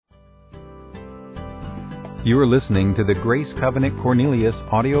You are listening to the Grace Covenant Cornelius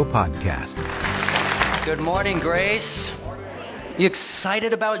audio podcast. Good morning, Grace. You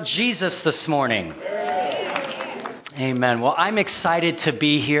excited about Jesus this morning? Amen. Well, I'm excited to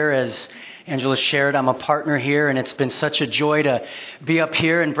be here. As Angela shared, I'm a partner here, and it's been such a joy to be up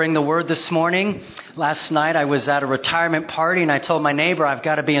here and bring the word this morning. Last night, I was at a retirement party, and I told my neighbor, I've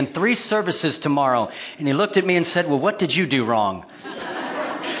got to be in 3 services tomorrow. And he looked at me and said, well, what did you do wrong?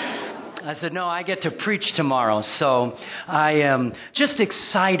 I said, no, I get to preach tomorrow. So I am just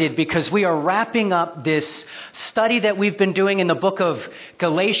excited because we are wrapping up this study that we've been doing in the book of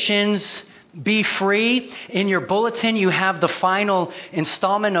Galatians. Be free. In your bulletin, you have the final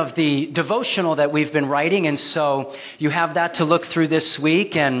installment of the devotional that we've been writing. And so you have that to look through this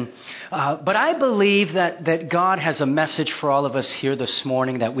week. But I believe that God has a message for all of us here this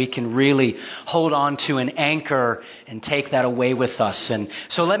morning that we can really hold on to and anchor and take that away with us. And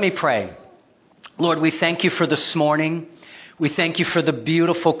so let me pray. Lord, we thank you for this morning. We thank you for the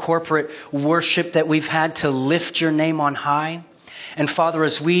beautiful corporate worship that we've had to lift your name on high. And Father,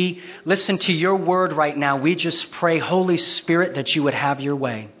 as we listen to your word right now, we just pray, Holy Spirit, that you would have your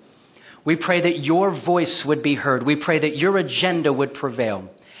way. We pray that your voice would be heard. We pray that your agenda would prevail.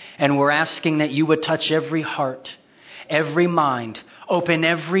 And we're asking that you would touch every heart, every mind, open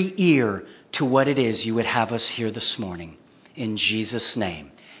every ear to what it is you would have us hear this morning. In Jesus'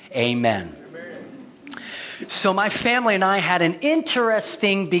 name, amen. So my family and I had an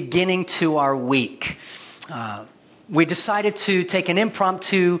interesting beginning to our week. We decided to take an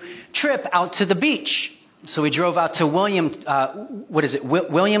impromptu trip out to the beach. So we drove out to Wilmington.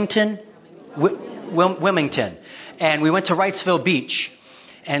 And we went to Wrightsville Beach.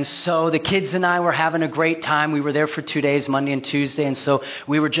 And so the kids and I were having a great time. We were there for 2 days, Monday and Tuesday. And so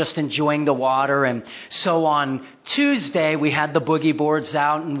we were just enjoying the water. And so on Tuesday, we had the boogie boards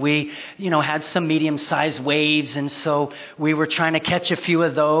out and we, had some medium-sized waves. And so we were trying to catch a few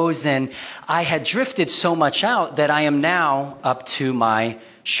of those. And I had drifted so much out that I am now up to my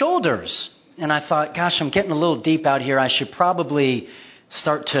shoulders. And I thought, gosh, I'm getting a little deep out here. I should probably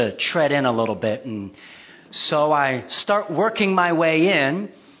start to tread in a little bit. And so I start working my way in,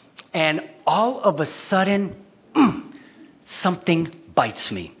 and all of a sudden, something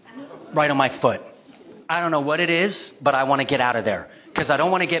bites me right on my foot. I don't know what it is, but I want to get out of there because I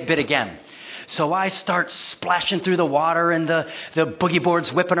don't want to get bit again. So I start splashing through the water, and the boogie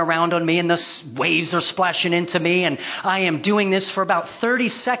board's whipping around on me, and the waves are splashing into me, and I am doing this for about 30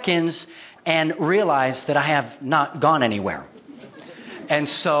 seconds and realize that I have not gone anywhere. And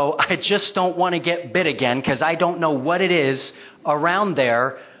so I just don't want to get bit again because I don't know what it is around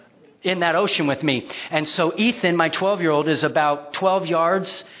there in that ocean with me. And so Ethan, my 12-year-old, is about 12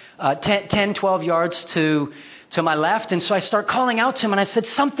 yards to my left. And so I start calling out to him and I said,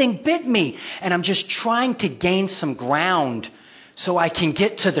 something bit me. And I'm just trying to gain some ground so I can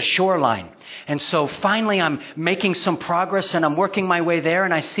get to the shoreline. And so finally I'm making some progress and I'm working my way there,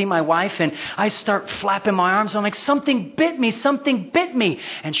 and I see my wife and I start flapping my arms. I'm like, something bit me.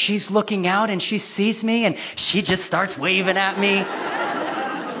 And she's looking out and she sees me and she just starts waving at me.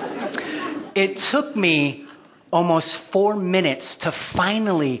 It took me almost 4 minutes to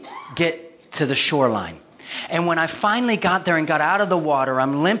finally get to the shoreline. And when I finally got there and got out of the water,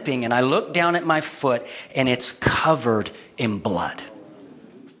 I'm limping and I look down at my foot and it's covered in blood.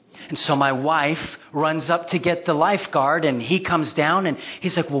 And so my wife runs up to get the lifeguard, and he comes down and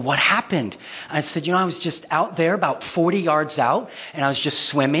he's like, well, what happened? I said, I was just out there about 40 yards out and I was just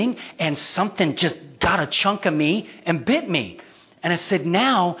swimming and something just got a chunk of me and bit me. And I said,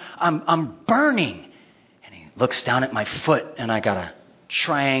 now I'm burning. And he looks down at my foot and I got a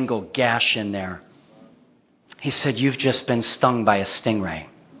triangle gash in there. He said, you've just been stung by a stingray.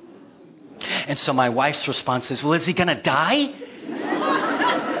 And so my wife's response is, well, is he going to die?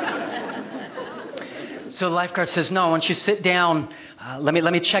 So the lifeguard says, no, once you sit down, let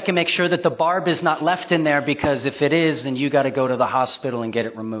me check and make sure that the barb is not left in there, because if it is, then you got to go to the hospital and get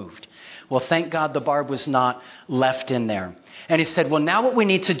it removed. Well, thank God the barb was not left in there. And he said, well, now what we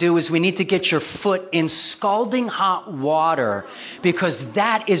need to do is we need to get your foot in scalding hot water, because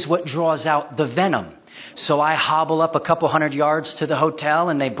that is what draws out the venom. So I hobble up a couple 100 yards to the hotel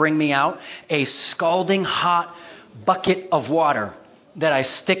and they bring me out a scalding hot bucket of water that I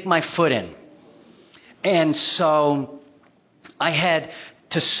stick my foot in. And so I had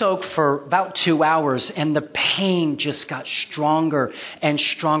to soak for about 2 hours, and the pain just got stronger and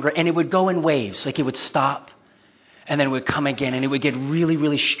stronger. And it would go in waves, like it would stop and then it would come again, and it would get really,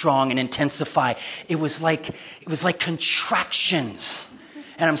 really strong and intensify. It was like contractions.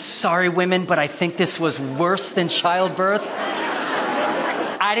 And I'm sorry, women, but I think this was worse than childbirth.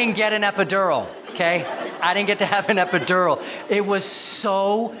 I didn't get an epidural, okay? I didn't get to have an epidural. It was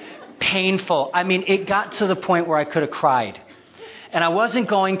so painful. I mean, it got to the point where I could have cried. And I wasn't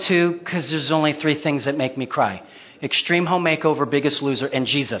going to, because there's only 3 things that make me cry. Extreme Home Makeover, Biggest Loser, and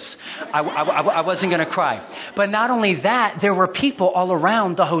Jesus. I wasn't going to cry. But not only that, there were people all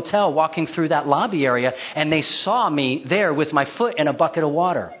around the hotel walking through that lobby area, and they saw me there with my foot in a bucket of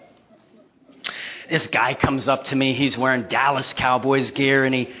water. This guy comes up to me. He's wearing Dallas Cowboys gear,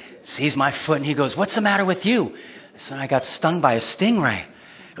 and he sees my foot, and he goes, "What's the matter with you?" I said, "I got stung by a stingray."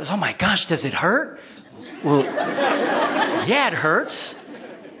 He goes, "Oh, my gosh, does it hurt?" Well, yeah, it hurts.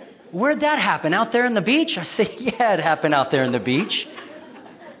 "Where'd that happen? Out there in the beach?" I said, "Yeah, it happened out there in the beach."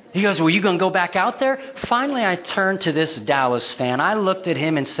 He goes, "Well, you going to go back out there?" Finally, I turned to this Dallas fan. I looked at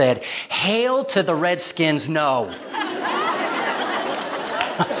him and said, "Hail to the Redskins, no."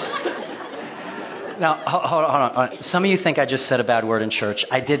 Now, hold on. Some of you think I just said a bad word in church.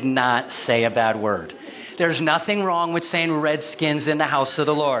 I did not say a bad word. There's nothing wrong with saying Redskins in the house of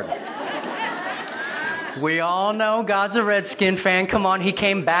the Lord. We all know God's a Redskin fan. Come on, he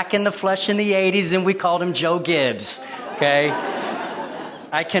came back in the flesh in the 80s and we called him Joe Gibbs. Okay?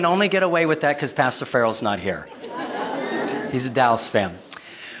 I can only get away with that because Pastor Farrell's not here. He's a Dallas fan.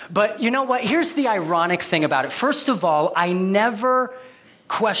 But you know what? Here's the ironic thing about it. First of all, I never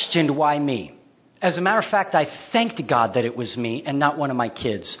questioned why me. As a matter of fact, I thanked God that it was me and not one of my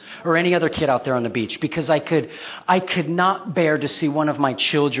kids or any other kid out there on the beach, because I could not bear to see one of my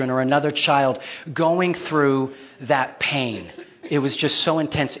children or another child going through that pain. It was just so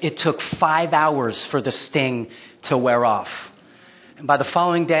intense. It took 5 hours for the sting to wear off. And by the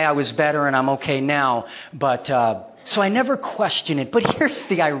following day, I was better and I'm okay now. But so I never questioned it. But here's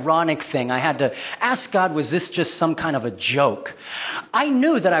the ironic thing. I had to ask God, was this just some kind of a joke? I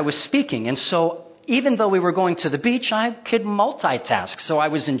knew that I was speaking, and so even though we were going to the beach, I could multitask. So I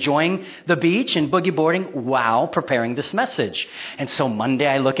was enjoying the beach and boogie boarding while preparing this message. And so Monday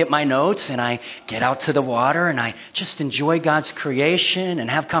I look at my notes and I get out to the water and I just enjoy God's creation and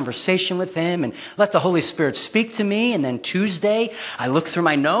have conversation with him and let the Holy Spirit speak to me. And then Tuesday I look through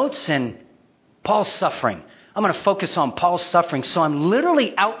my notes and Paul's suffering. I'm going to focus on Paul's suffering. So I'm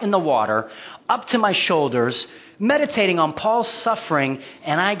literally out in the water, up to my shoulders, meditating on Paul's suffering,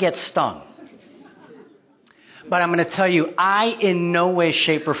 and I get stung. But I'm going to tell you, I in no way,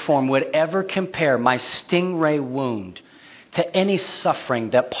 shape, or form would ever compare my stingray wound to any suffering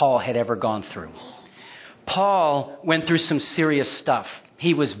that Paul had ever gone through. Paul went through some serious stuff.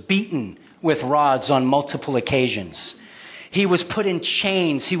 He was beaten with rods on multiple occasions. He was put in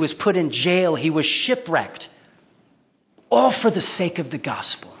chains. He was put in jail. He was shipwrecked. All for the sake of the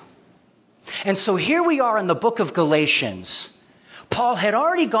gospel. And so here we are in the book of Galatians. Paul had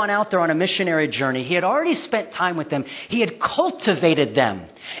already gone out there on a missionary journey. He had already spent time with them. He had cultivated them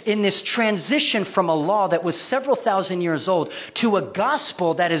in this transition from a law that was several thousand years old to a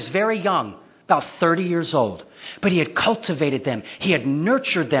gospel that is very young, about 30 years old. But he had cultivated them. He had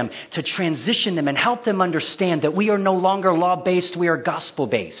nurtured them to transition them and help them understand that we are no longer law-based, we are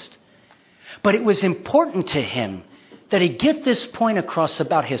gospel-based. But it was important to him that he get this point across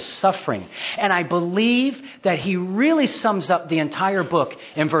about his suffering. And I believe that he really sums up the entire book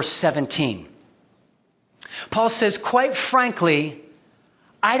in verse 17. Paul says, quite frankly,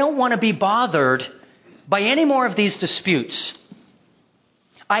 I don't want to be bothered by any more of these disputes.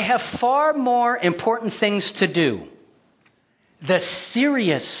 I have far more important things to do. The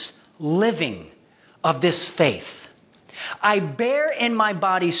serious living of this faith. I bear in my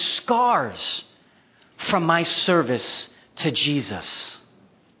body scars from my service to Jesus.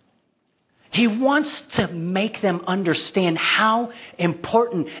 He wants to make them understand how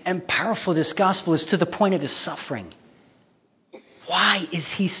important and powerful this gospel is to the point of his suffering. Why is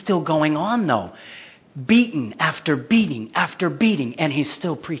he still going on though? Beaten after beating after beating, and he's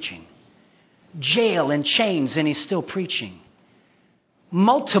still preaching. Jail and chains, and he's still preaching.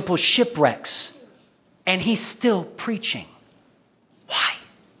 Multiple shipwrecks, and he's still preaching. Why?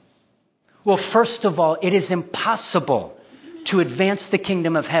 Well, first of all, it is impossible to advance the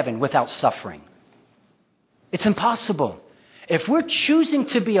kingdom of heaven without suffering. It's impossible. If we're choosing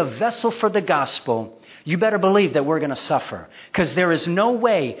to be a vessel for the gospel, you better believe that we're going to suffer, because there is no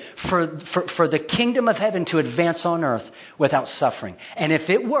way for the kingdom of heaven to advance on earth without suffering. And if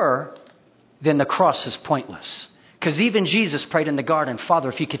it were, then the cross is pointless. Because even Jesus prayed in the garden, Father,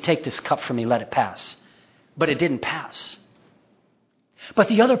 if you could take this cup from me, let it pass. But it didn't pass. But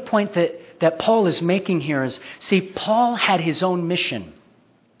the other point that Paul is making here is, see, Paul had his own mission.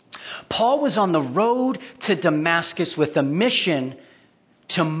 Paul was on the road to Damascus with a mission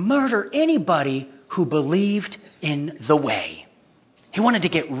to murder anybody who believed in the way. He wanted to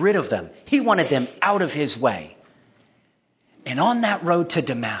get rid of them. He wanted them out of his way. And on that road to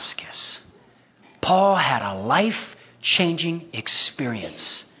Damascus, Paul had a life-changing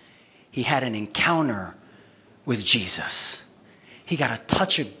experience. He had an encounter with Jesus. He got a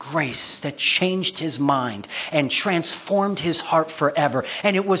touch of grace that changed his mind and transformed his heart forever.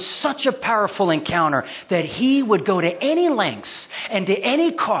 And it was such a powerful encounter that he would go to any lengths and to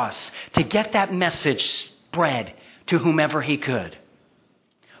any cost to get that message spread to whomever he could.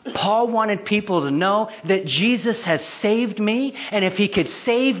 Paul wanted people to know that Jesus has saved me, and if he could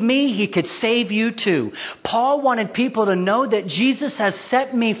save me, he could save you too. Paul wanted people to know that Jesus has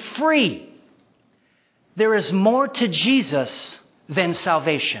set me free. There is more to Jesus than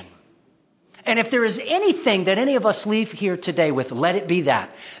salvation. And if there is anything that any of us leave here today with, let it be that.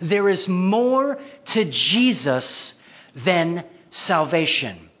 There is more to Jesus than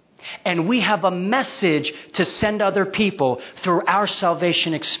salvation. And we have a message to send other people through our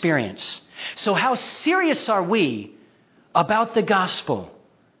salvation experience. So how serious are we about the gospel?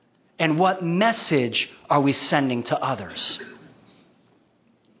 And what message are we sending to others?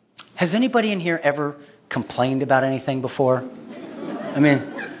 Has anybody in here ever complained about anything before? I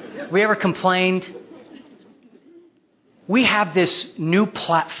mean, we ever complained? We have this new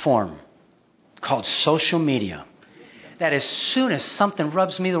platform called social media that as soon as something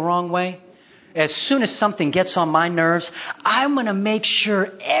rubs me the wrong way, as soon as something gets on my nerves, I'm going to make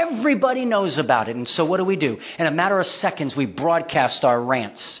sure everybody knows about it. And so what do? In a matter of seconds, we broadcast our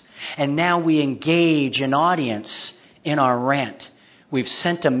rants. And now we engage an audience in our rant. We've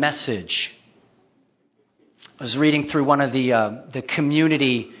sent a message. I was reading through one of the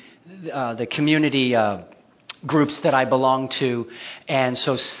community groups that I belong to, and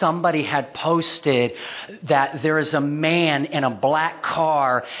so somebody had posted that there is a man in a black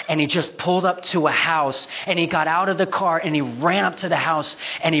car, and he just pulled up to a house, and he got out of the car, and he ran up to the house,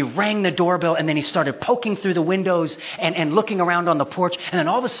 and he rang the doorbell, and then he started poking through the windows and looking around on the porch, and then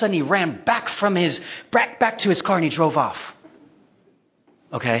all of a sudden he ran back to his car, and he drove off.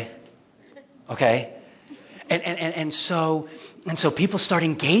 Okay. And so people start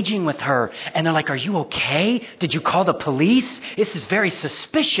engaging with her, and they're like, "Are you okay? Did you call the police? This is very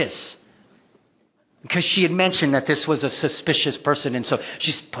suspicious." Because she had mentioned that this was a suspicious person, and so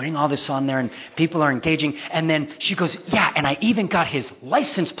she's putting all this on there, and people are engaging. And then she goes, "Yeah, and I even got his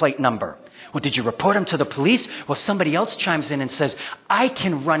license plate number." "Well, did you report him to the police?" Well, somebody else chimes in and says, "I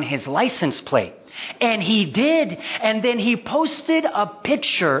can run his license plate." And he did. And then he posted a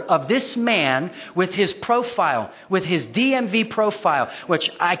picture of this man with his profile, with his DMV profile,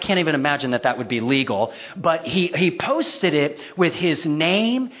 which I can't even imagine that would be legal. But he posted it with his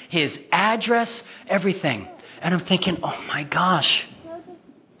name, his address, everything. And I'm thinking, oh my gosh.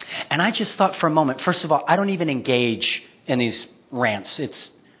 And I just thought for a moment, first of all, I don't even engage in these rants. It's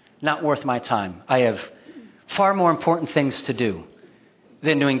not worth my time. I have far more important things to do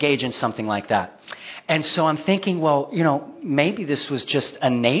than to engage in something like that. And so I'm thinking, well, maybe this was just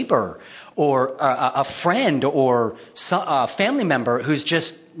a neighbor or a friend or a family member who's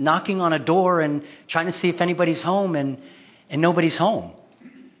just knocking on a door and trying to see if anybody's home, and nobody's home.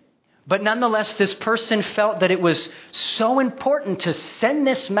 But nonetheless, this person felt that it was so important to send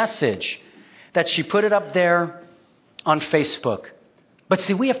this message that she put it up there on Facebook. But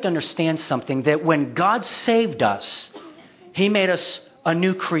see, we have to understand something, that when God saved us, He made us a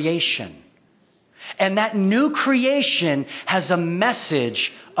new creation. And that new creation has a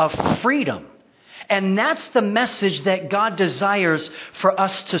message of freedom. And that's the message that God desires for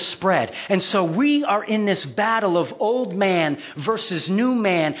us to spread. And so we are in this battle of old man versus new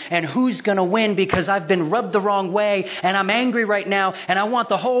man, and who's going to win, because I've been rubbed the wrong way and I'm angry right now, and I want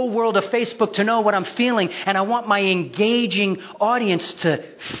the whole world of Facebook to know what I'm feeling, and I want my engaging audience to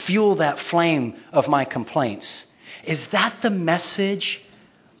fuel that flame of my complaints. Is that the message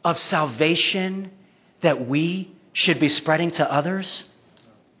of salvation that we should be spreading to others?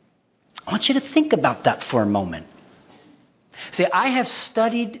 I want you to think about that for a moment. See, I have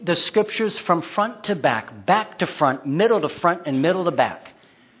studied the scriptures from front to back to front, middle to front, and middle to back.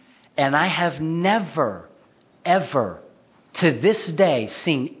 And I have never, ever, to this day,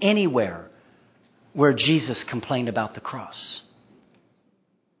 seen anywhere where Jesus complained about the cross.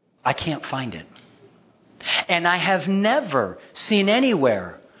 I can't find it. And I have never seen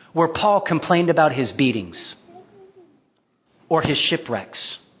anywhere where Paul complained about his beatings, or his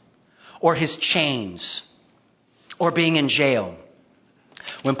shipwrecks, or his chains, or being in jail.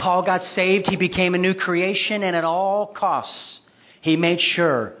 When Paul got saved, he became a new creation, and at all costs, he made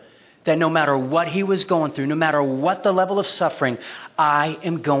sure that no matter what he was going through, no matter what the level of suffering, I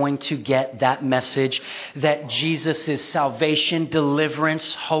am going to get that message that Jesus is salvation,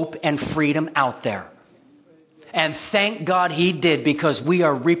 deliverance, hope, and freedom out there. And thank God he did, because we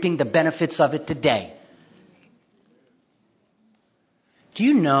are reaping the benefits of it today. Do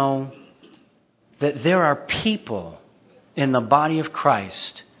you know that there are people in the body of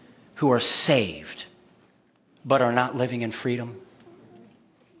Christ who are saved but are not living in freedom?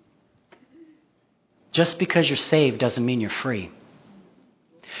 Just because you're saved doesn't mean you're free.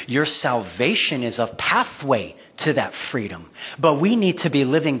 Your salvation is a pathway to that freedom. But we need to be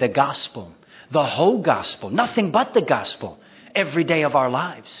living the gospel, the whole gospel, nothing but the gospel, every day of our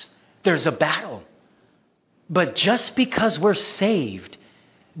lives. There's a battle. But just because we're saved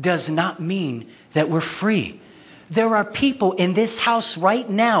does not mean that we're free. There are people in this house right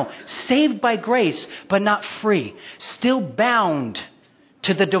now, saved by grace, but not free, still bound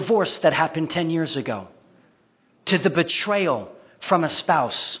to the divorce that happened 10 years ago, to the betrayal from a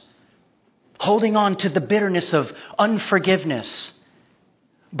spouse, holding on to the bitterness of unforgiveness.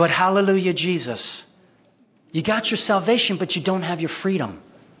 But hallelujah, Jesus, you got your salvation, but you don't have your freedom.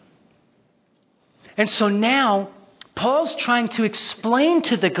 And so now Paul's trying to explain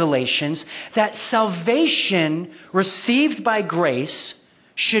to the Galatians that salvation received by grace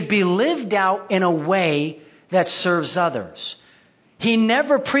should be lived out in a way that serves others. He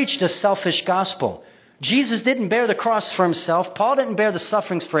never preached a selfish gospel. Jesus didn't bear the cross for himself. Paul didn't bear the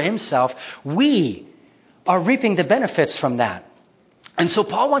sufferings for himself. We are reaping the benefits from that. And so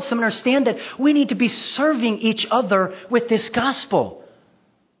Paul wants them to understand that we need to be serving each other with this gospel.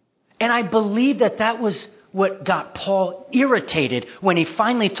 And I believe that that was what got Paul irritated when he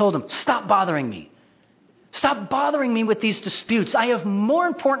finally told him, stop bothering me. Stop bothering me with these disputes. I have more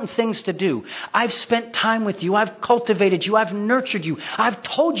important things to do. I've spent time with you. I've cultivated you. I've nurtured you. I've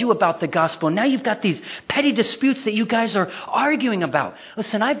told you about the gospel. Now you've got these petty disputes that you guys are arguing about.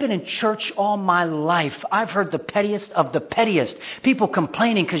 Listen, I've been in church all my life. I've heard the pettiest of the pettiest. People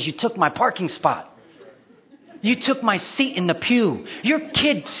complaining because you took my parking spot. You took my seat in the pew. Your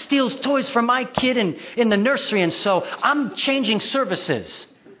kid steals toys from my kid in the nursery, and so I'm changing services.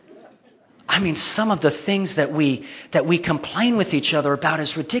 I mean, some of the things that we complain with each other about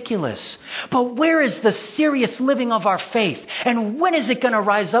is ridiculous. But where is the serious living of our faith? And when is it going to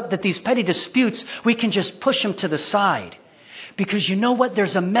rise up that these petty disputes, we can just push them to the side? Because you know what?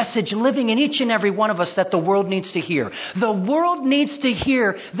 There's a message living in each and every one of us that the world needs to hear. The world needs to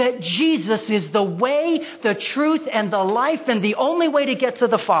hear that Jesus is the way, the truth, and the life, and the only way to get to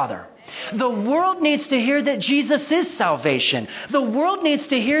the Father. The world needs to hear that Jesus is salvation. The world needs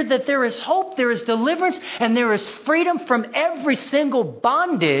to hear that there is hope, there is deliverance, and there is freedom from every single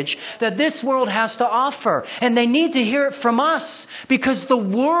bondage that this world has to offer. And they need to hear it from us, because the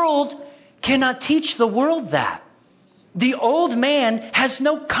world cannot teach the world that. The old man has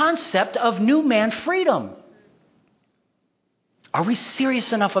no concept of new man freedom. Are we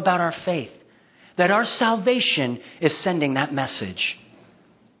serious enough about our faith that our salvation is sending that message?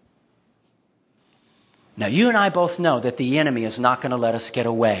 Now, you and I both know that the enemy is not going to let us get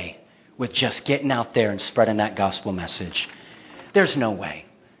away with just getting out there and spreading that gospel message. There's no way.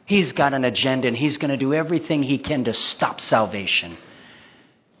 He's got an agenda, and he's going to do everything he can to stop salvation.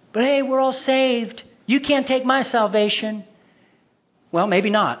 But hey, we're all saved. You can't take my salvation. Well, maybe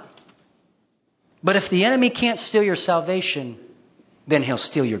not. But if the enemy can't steal your salvation, then he'll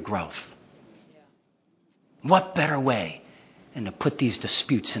steal your growth. What better way than to put these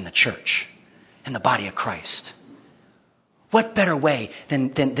disputes in the church, in the body of Christ? What better way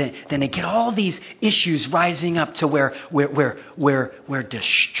than to get all these issues rising up to where we're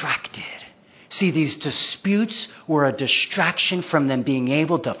distracted? See, these disputes were a distraction from them being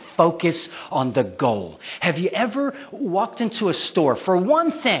able to focus on the goal. Have you ever walked into a store for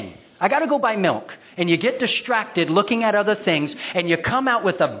one thing? I got to go buy milk. And you get distracted looking at other things, and you come out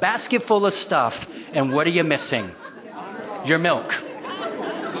with a basket full of stuff. And what are you missing? Your milk.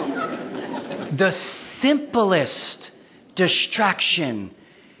 The simplest distraction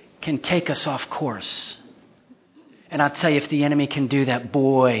can take us off course. And I'll tell you, if the enemy can do that,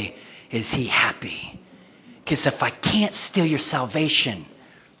 boy, is he happy. Because if I can't steal your salvation,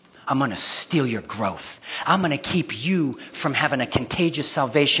 I'm going to steal your growth. I'm going to keep you from having a contagious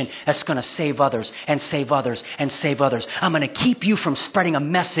salvation that's going to save others and save others and save others. I'm going to keep you from spreading a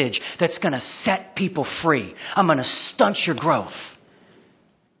message that's going to set people free. I'm going to stunt your growth.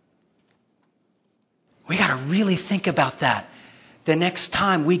 We got to really think about that the next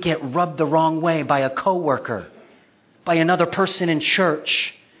time we get rubbed the wrong way by a coworker, by another person in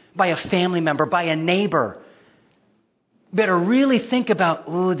church, by a family member, by a neighbor. Better really think about,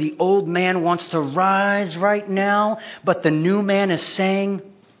 oh, the old man wants to rise right now, but the new man is saying,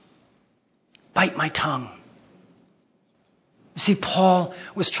 bite my tongue. See, Paul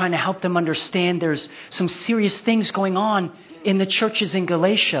was trying to help them understand there's some serious things going on in the churches in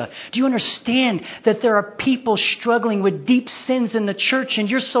Galatia. Do you understand that there are people struggling with deep sins in the church, and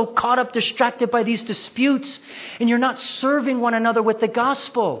you're so caught up, distracted by these disputes, and you're not serving one another with the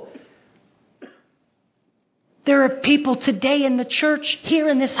gospel? There are people today in the church, here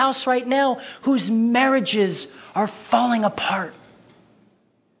in this house right now, whose marriages are falling apart.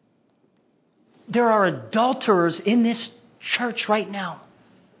 There are adulterers in this church right now.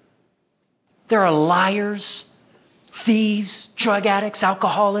 There are liars, thieves, drug addicts,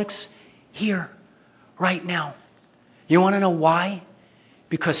 alcoholics here right now. You want to know why?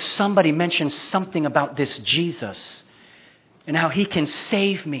 Because somebody mentioned something about this Jesus and how he can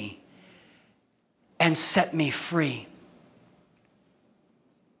save me and set me free.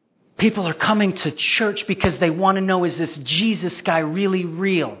 People are coming to church because they want to know, is this Jesus guy really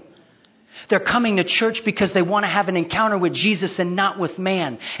real? They're coming to church because they want to have an encounter with Jesus and not with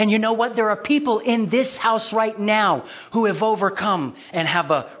man. And you know what? There are people in this house right now who have overcome and have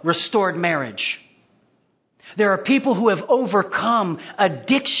a restored marriage. There are people who have overcome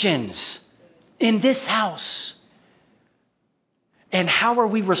addictions in this house. And how are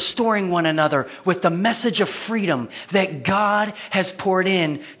we restoring one another? With the message of freedom that God has poured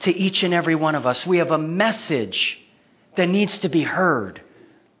in to each and every one of us. We have a message that needs to be heard.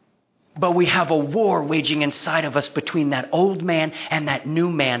 But we have a war waging inside of us between that old man and that new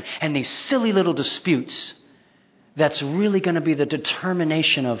man, and these silly little disputes. That's really going to be the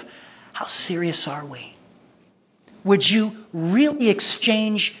determination of how serious are we? Would you really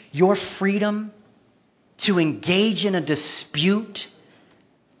exchange your freedom to engage in a dispute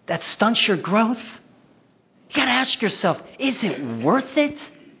that stunts your growth? You got to ask yourself, is it worth it?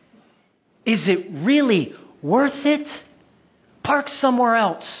 Is it really worth it? Park somewhere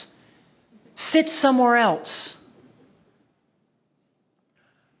else. Sit somewhere else.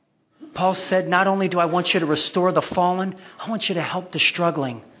 Paul said, not only do I want you to restore the fallen, I want you to help the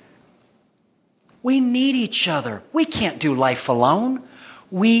struggling. We need each other. We can't do life alone.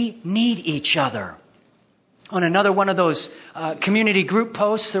 We need each other. On another one of those community group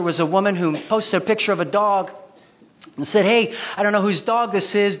posts, there was a woman who posted a picture of a dog and said, hey, I don't know whose dog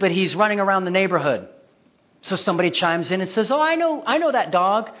this is, but he's running around the neighborhood. So somebody chimes in and says, oh, I know that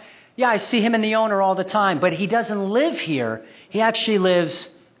dog. Yeah, I see him and the owner all the time, but he doesn't live here. He actually lives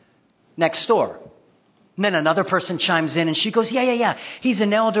next door. And then another person chimes in and she goes, yeah. He's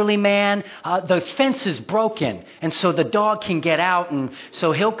an elderly man. The fence is broken. And so the dog can get out. And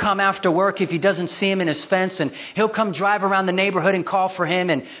so he'll come after work if he doesn't see him in his fence. And he'll come drive around the neighborhood and call for him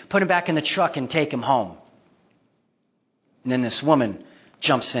and put him back in the truck and take him home. And then this woman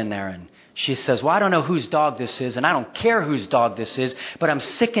jumps in there and she says, well, I don't know whose dog this is, and I don't care whose dog this is, but I'm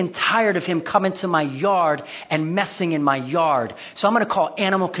sick and tired of him coming to my yard and messing in my yard. So I'm going to call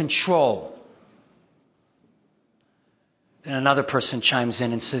animal control. Then another person chimes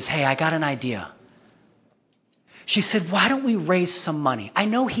in and says, hey, I got an idea. She said, why don't we raise some money? I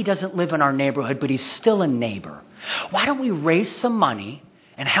know he doesn't live in our neighborhood, but he's still a neighbor. Why don't we raise some money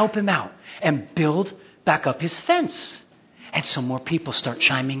and help him out and build back up his fence? And so more people start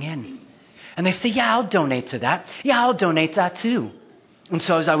chiming in. And they say, yeah, I'll donate to that. Yeah, I'll donate that too. And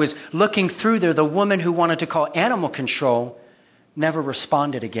so as I was looking through there, the woman who wanted to call animal control never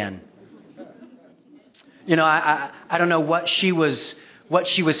responded again. You know, I don't know what she was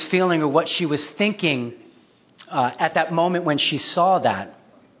feeling or what she was thinking at that moment when she saw that.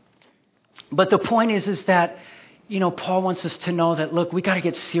 But the point is that, you know, Paul wants us to know that, look, we got to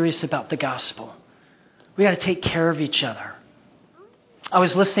get serious about the gospel. We got to take care of each other. I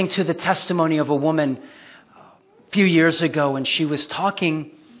was listening to the testimony of a woman a few years ago, and she was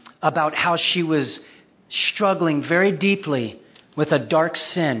talking about how she was struggling very deeply with a dark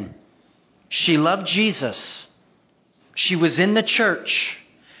sin. She loved Jesus. She was in the church,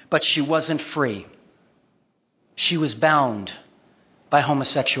 but she wasn't free. She was bound by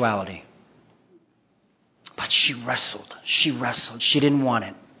homosexuality. But she wrestled. She didn't want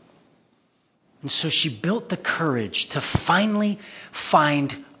it. And so she built the courage to finally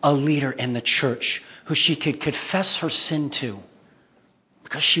find a leader in the church who she could confess her sin to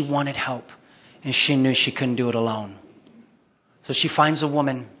because she wanted help and she knew she couldn't do it alone. So she finds a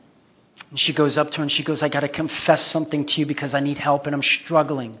woman and she goes up to her and she goes, I got to confess something to you because I need help and I'm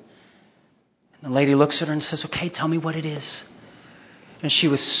struggling. And the lady looks at her and says, okay, tell me what it is. And she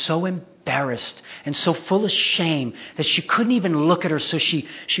was so embarrassed and so full of shame that she couldn't even look at her. So she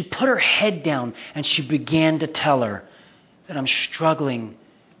put her head down and she began to tell her, that I'm struggling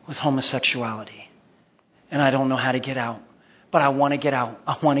with homosexuality. And I don't know how to get out. But I want to get out.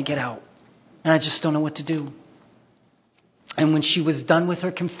 I want to get out. And I just don't know what to do. And when she was done with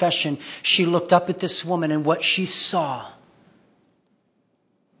her confession, she looked up at this woman, and what she saw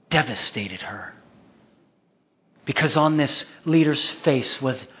devastated her. Because on this leader's face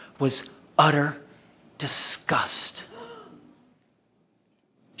was utter disgust.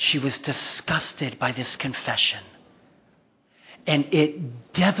 She was disgusted by this confession. And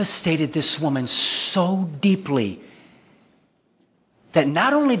it devastated this woman so deeply that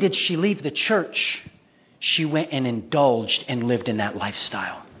not only did she leave the church, she went and indulged and lived in that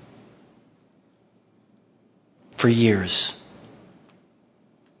lifestyle for years.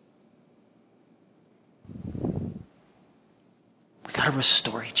 We got to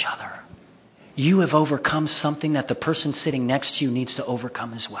restore each other. You have overcome something that the person sitting next to you needs to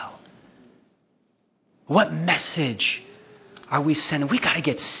overcome as well. What message are we sending? We got to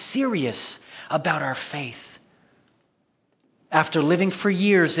get serious about our faith. After living for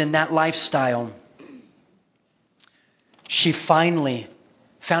years in that lifestyle, she finally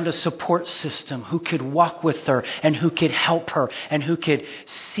found a support system who could walk with her and who could help her and who could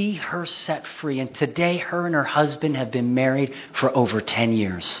see her set free. And today, her and her husband have been married for over 10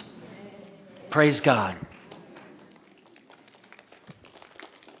 years. Praise God.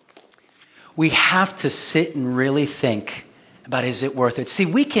 We have to sit and really think about, is it worth it? See,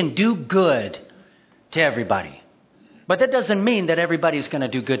 we can do good to everybody, but that doesn't mean that everybody's going to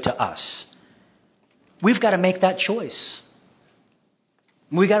do good to us. We've got to make that choice.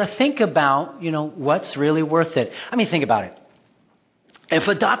 We got to think about, what's really worth it. I mean, think about it. If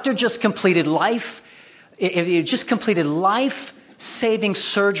a doctor just completed life-saving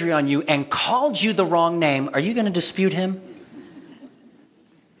surgery on you and called you the wrong name, are you going to dispute him?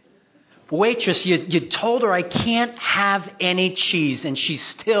 Waitress, you told her I can't have any cheese, and she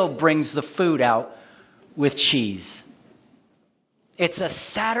still brings the food out with cheese. It's a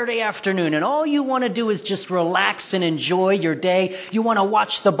Saturday afternoon, and all you want to do is just relax and enjoy your day. You want to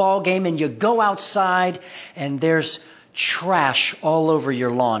watch the ball game, and you go outside, and there's trash all over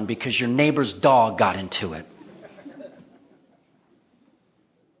your lawn because your neighbor's dog got into it.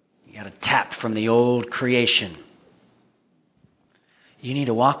 You got a tap from the old creation. You need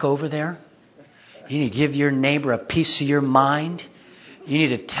to walk over there. You need to give your neighbor a piece of your mind. You need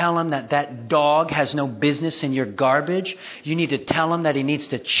to tell him that dog has no business in your garbage. You need to tell him that he needs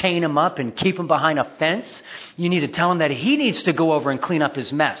to chain him up and keep him behind a fence. You need to tell him that he needs to go over and clean up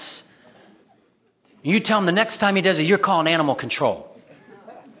his mess. You tell him the next time he does it, you're calling animal control.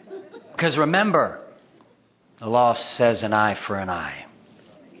 Because remember, the law says an eye for an eye.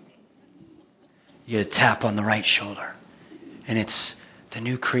 You get a tap on the right shoulder. And it's the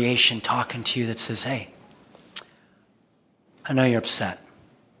new creation talking to you that says, hey, I know you're upset,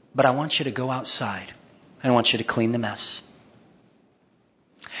 but I want you to go outside. And I want you to clean the mess.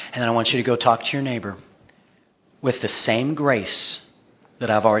 And then I want you to go talk to your neighbor with the same grace that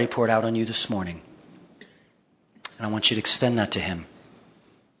I've already poured out on you this morning. And I want you to extend that to him.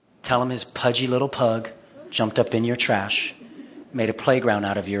 Tell him his pudgy little pug jumped up in your trash, made a playground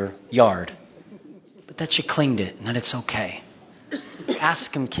out of your yard, but that you cleaned it and that it's okay.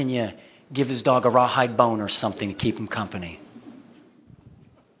 Ask him, can you give his dog a rawhide bone or something to keep him company?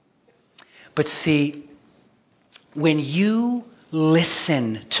 But see, when you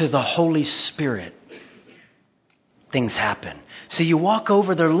listen to the Holy Spirit, things happen. So you walk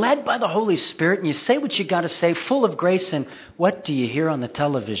over, they're led by the Holy Spirit, and you say what you got to say, full of grace, and what do you hear on the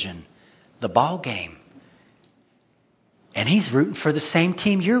television? The ball game. And he's rooting for the same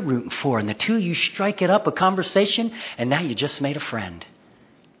team you're rooting for. And the two of you strike it up, a conversation, and now you just made a friend.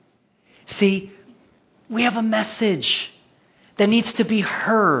 See, we have a message that needs to be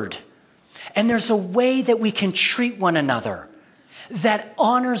heard. And there's a way that we can treat one another that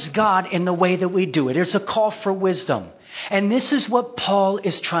honors God in the way that we do it. There's a call for wisdom. And this is what Paul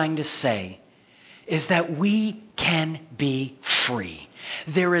is trying to say, is that we can be free.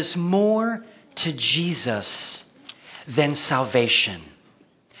 There is more to Jesus than salvation.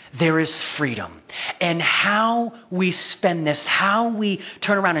 There is freedom. And how we spend this, how we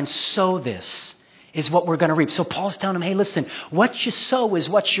turn around and sow this is what we're going to reap. So Paul's telling them, hey, listen, what you sow is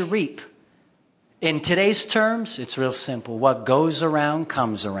what you reap. In today's terms, it's real simple. What goes around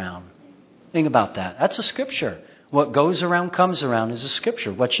comes around. Think about that. That's a scripture. What goes around comes around is a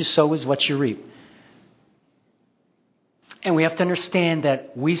scripture. What you sow is what you reap. And we have to understand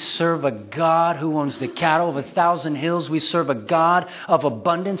that we serve a God who owns the cattle of 1,000 hills. We serve a God of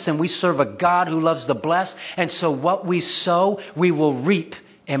abundance, and we serve a God who loves the blessed. And so what we sow, we will reap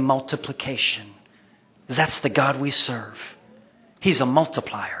in multiplication. That's the God we serve. He's a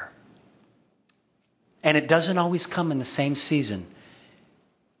multiplier. And it doesn't always come in the same season.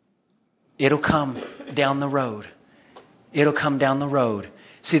 It'll come down the road. It'll come down the road.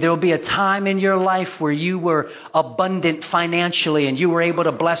 See, there will be a time in your life where you were abundant financially and you were able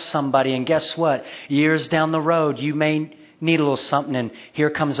to bless somebody. And guess what? Years down the road, you may need a little something, and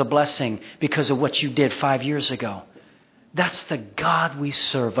here comes a blessing because of what you did 5 years ago. That's the God we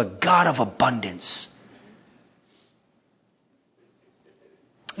serve, a God of abundance.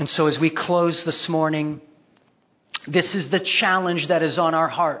 And so as we close this morning, this is the challenge that is on our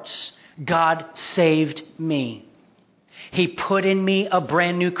hearts. God saved me. He put in me a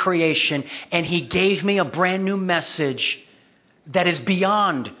brand new creation, and He gave me a brand new message that is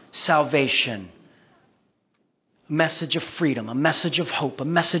beyond salvation. A message of freedom, a message of hope, a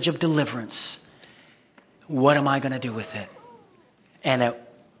message of deliverance. What am I going to do with it? And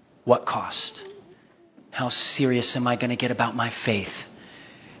at what cost? How serious am I going to get about my faith?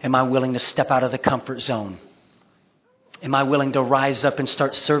 Am I willing to step out of the comfort zone? Am I willing to rise up and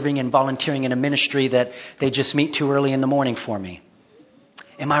start serving and volunteering in a ministry that they just meet too early in the morning for me?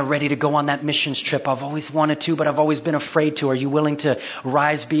 Am I ready to go on that missions trip? I've always wanted to, but I've always been afraid to. Are you willing to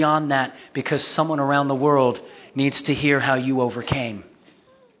rise beyond that because someone around the world needs to hear how you overcame?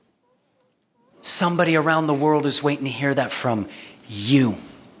 Somebody around the world is waiting to hear that from you.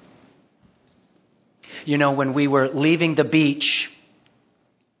 You know, when we were leaving the beach,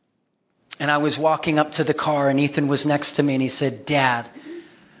 and I was walking up to the car, and Ethan was next to me, and he said, "Dad,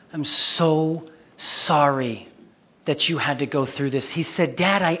 I'm so sorry that you had to go through this." He said,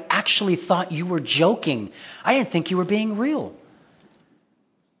 "Dad, I actually thought you were joking. I didn't think you were being real."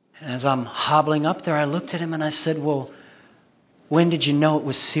 And as I'm hobbling up there, I looked at him and I said, "Well, when did you know it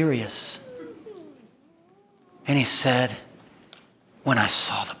was serious?" And he said, "When I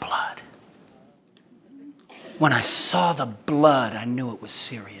saw the blood. When I saw the blood, I knew it was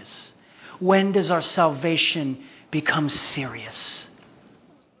serious." When does our salvation become serious?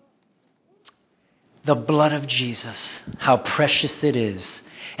 The blood of Jesus, how precious it is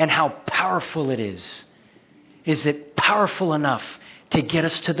and how powerful it is. Is it powerful enough to get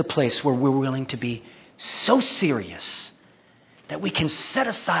us to the place where we're willing to be so serious that we can set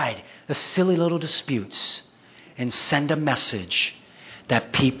aside the silly little disputes and send a message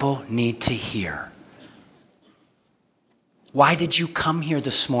that people need to hear? Why did you come here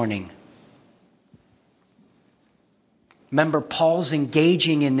this morning? Remember, Paul's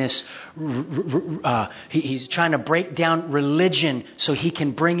engaging in this. He's trying to break down religion so he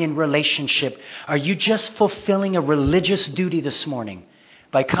can bring in relationship. Are you just fulfilling a religious duty this morning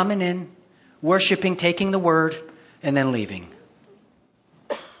by coming in, worshiping, taking the word, and then leaving?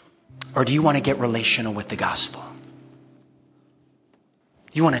 Or do you want to get relational with the gospel?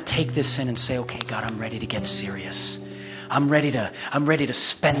 You want to take this in and say, "Okay, God, I'm ready to get serious. I'm ready to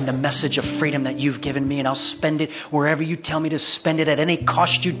spend the message of freedom that you've given me, and I'll spend it wherever you tell me to spend it, at any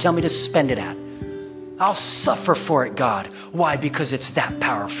cost you tell me to spend it at. I'll suffer for it, God." Why? Because it's that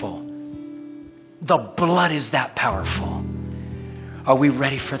powerful. The blood is that powerful. Are we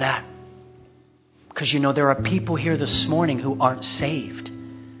ready for that? Because there are people here this morning who aren't saved.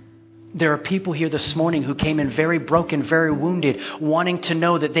 There are people here this morning who came in very broken, very wounded, wanting to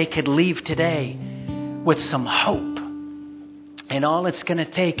know that they could leave today with some hope. And all it's going to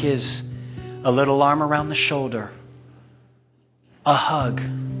take is a little arm around the shoulder, a hug,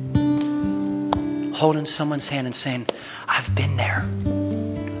 holding someone's hand and saying, "I've been there.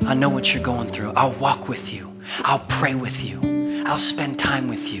 I know what you're going through. I'll walk with you. I'll pray with you. I'll spend time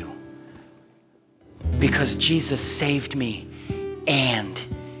with you. Because Jesus saved me and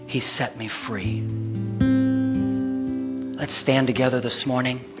He set me free." Let's stand together this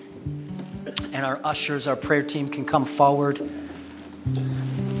morning. And our ushers, our prayer team can come forward.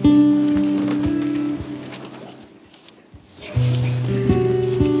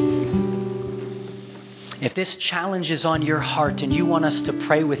 If this challenge is on your heart and you want us to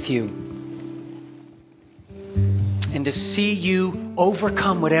pray with you and to see you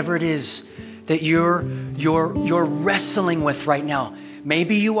overcome whatever it is that you're wrestling with right now.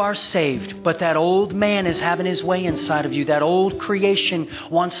 Maybe you are saved, but that old man is having his way inside of you. That old creation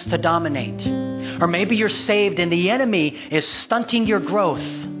wants to dominate. Or maybe you're saved and the enemy is stunting your growth.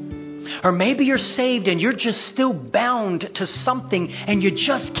 Or maybe you're saved and you're just still bound to something and you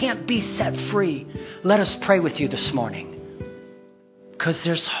just can't be set free. Let us pray with you this morning, because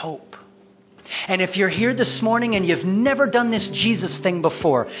there's hope. And if you're here this morning and you've never done this Jesus thing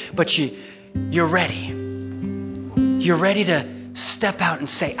before, but you're ready. You're ready to step out and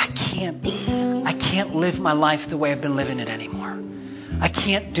say, I can't live my life the way I've been living it anymore. I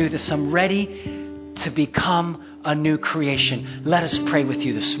can't do this. I'm ready to become a new creation. Let us pray with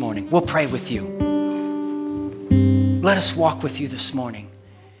you this morning. We'll pray with you. Let us walk with you this morning.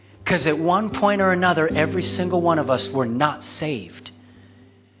 Because at one point or another, every single one of us were not saved.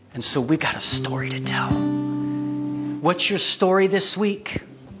 And so we got a story to tell. What's your story this week?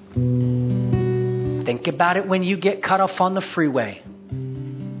 Think about it when you get cut off on the freeway.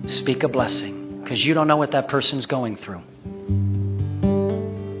 Speak a blessing, because you don't know what that person's going through.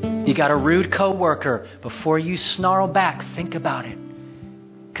 You got a rude coworker. Before you snarl back, think about it,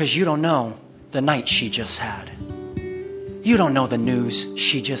 because you don't know the night she just had. You don't know the news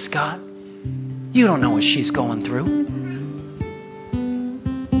she just got. You don't know what she's going through.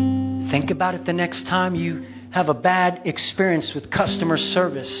 Think about it the next time you have a bad experience with customer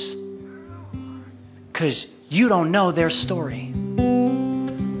service, because you don't know their story.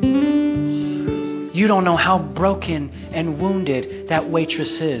 You don't know how broken and wounded that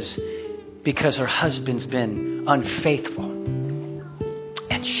waitress is because her husband's been unfaithful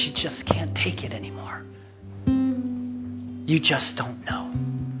and she just can't take it anymore. You just don't know.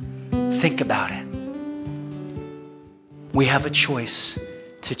 Think about it. We have a choice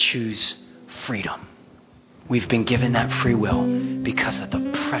to choose freedom. We've been given that free will because of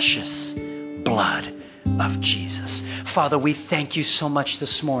the precious blood of Jesus. Father, we thank you so much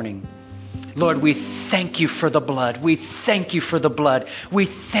this morning. Lord, we thank you for the blood. We thank you for the blood. We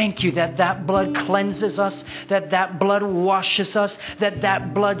thank you that that blood cleanses us, that that blood washes us, that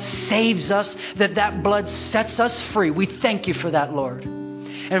that blood saves us, that that blood sets us free. We thank you for that, Lord.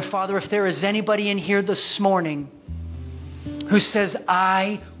 And Father, if there is anybody in here this morning who says,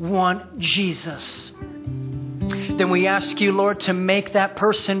 I want Jesus, then we ask you, Lord, to make that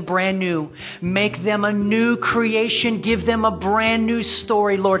person brand new. Make them a new creation. Give them a brand new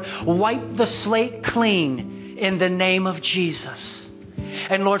story, Lord. Wipe the slate clean in the name of Jesus.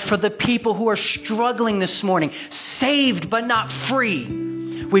 And Lord, for the people who are struggling this morning, saved but not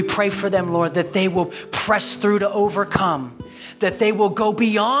free, we pray for them, Lord, that they will press through to overcome, that they will go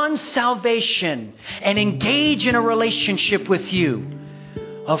beyond salvation and engage in a relationship with you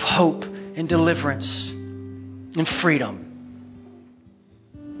of hope and deliverance and freedom.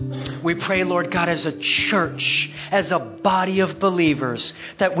 We pray, Lord God, as a church, as a body of believers,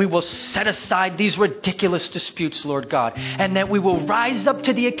 that we will set aside these ridiculous disputes, Lord God, and that we will rise up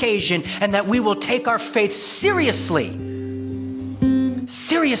to the occasion, and that we will take our faith seriously.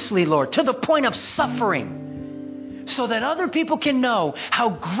 Seriously, Lord, to the point of suffering, so that other people can know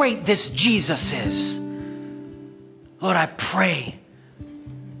how great this Jesus is. Lord, I pray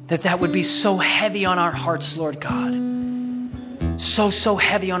that would be so heavy on our hearts, Lord God. So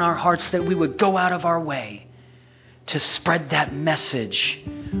heavy on our hearts that we would go out of our way to spread that message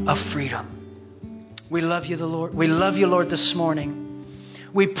of freedom. We love you, Lord. We love you, Lord, this morning.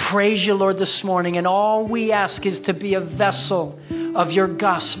 We praise you, Lord, this morning. And all we ask is to be a vessel of your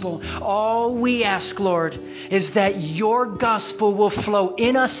gospel. All we ask, Lord, is that your gospel will flow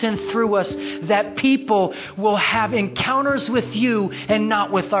in us and through us, that people will have encounters with you and not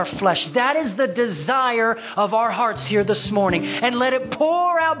with our flesh. That is the desire of our hearts here this morning. And let it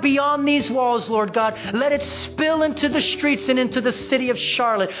pour out beyond these walls, Lord God. Let it spill into the streets and into the city of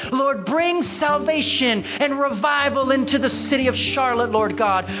Charlotte. Lord, bring salvation and revival into the city of Charlotte, Lord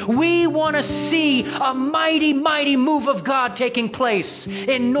God. We want to see a mighty, mighty move of God taking place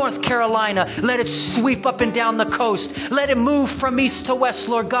in North Carolina. Let it sweep up and down the coast. Let it move from east to west,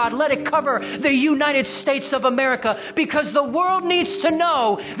 Lord God. Let it cover the United States of America, because the world needs to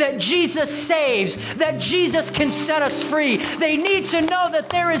know that Jesus saves, that Jesus can set us free. They need to know that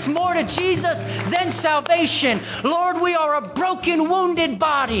there is more to Jesus than salvation. Lord, we are a broken, wounded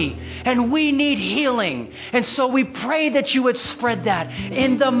body, and we need healing. And so we pray that you would spread that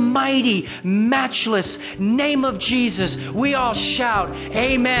in the mighty, matchless name of Jesus. We all shout,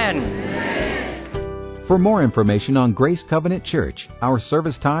 amen. For more information on Grace Covenant Church, our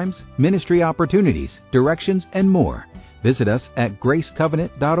service times, ministry opportunities, directions, and more, visit us at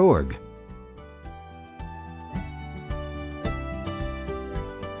gracecovenant.org.